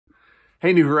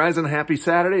Hey, New Horizon, happy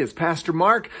Saturday. It's Pastor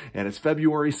Mark, and it's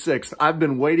February 6th. I've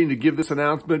been waiting to give this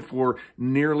announcement for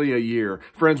nearly a year.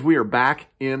 Friends, we are back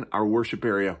in our worship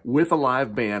area with a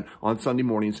live band on Sunday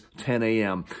mornings, 10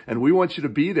 a.m. And we want you to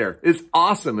be there. It's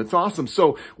awesome. It's awesome.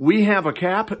 So we have a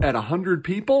cap at 100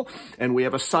 people, and we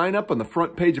have a sign up on the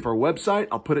front page of our website.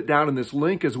 I'll put it down in this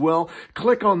link as well.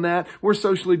 Click on that. We're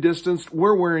socially distanced.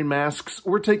 We're wearing masks.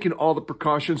 We're taking all the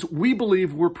precautions. We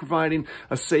believe we're providing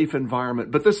a safe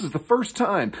environment. But this is the first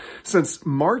time since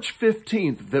March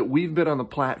 15th that we've been on the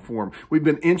platform. We've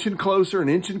been inching closer and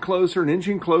inching closer and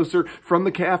inching closer from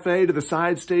the cafe to the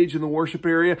side stage in the worship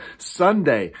area.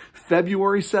 Sunday,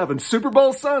 February 7th, Super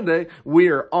Bowl Sunday, we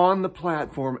are on the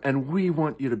platform and we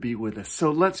want you to be with us.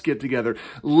 So let's get together.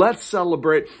 Let's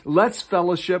celebrate. Let's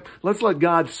fellowship. Let's let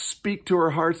God speak to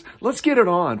our hearts. Let's get it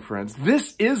on, friends.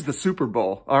 This is the Super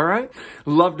Bowl, all right?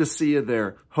 Love to see you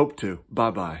there. Hope to.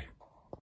 Bye-bye.